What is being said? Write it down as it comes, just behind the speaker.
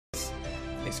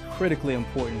it's critically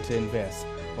important to invest.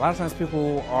 A lot of times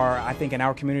people are, I think in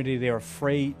our community, they're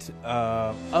afraid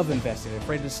of investing. They're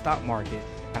afraid of the stock market.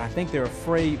 And I think they're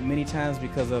afraid many times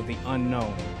because of the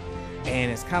unknown. And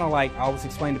it's kind of like I always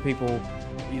explain to people,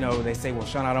 you know, they say, well,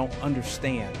 Sean, I don't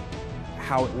understand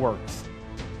how it works.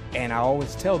 And I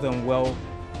always tell them, well,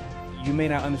 you may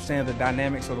not understand the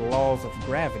dynamics or the laws of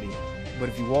gravity, but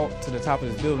if you walk to the top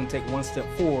of this building and take one step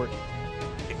forward,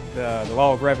 the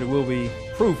law of gravity will be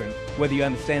proven, whether you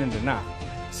understand it or not.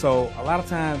 So a lot of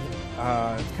times,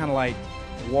 it's kind of like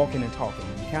walking and talking.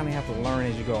 You kind of have to learn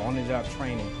as you go, on-the-job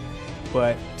training.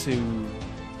 But to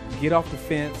get off the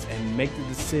fence and make the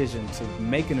decision to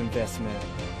make an investment,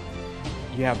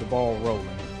 you have the ball rolling,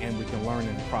 and we can learn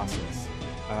in the process.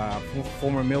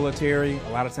 Former military, a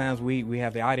lot of times we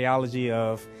have the ideology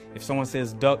of if someone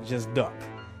says duck, just duck,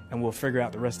 and we'll figure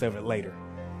out the rest of it later.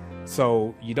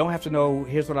 So you don't have to know,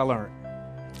 here's what I learned.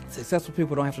 Successful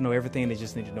people don't have to know everything, they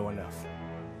just need to know enough.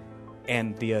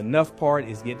 And the enough part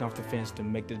is getting off the fence to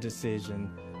make the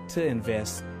decision to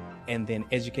invest and then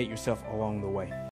educate yourself along the way.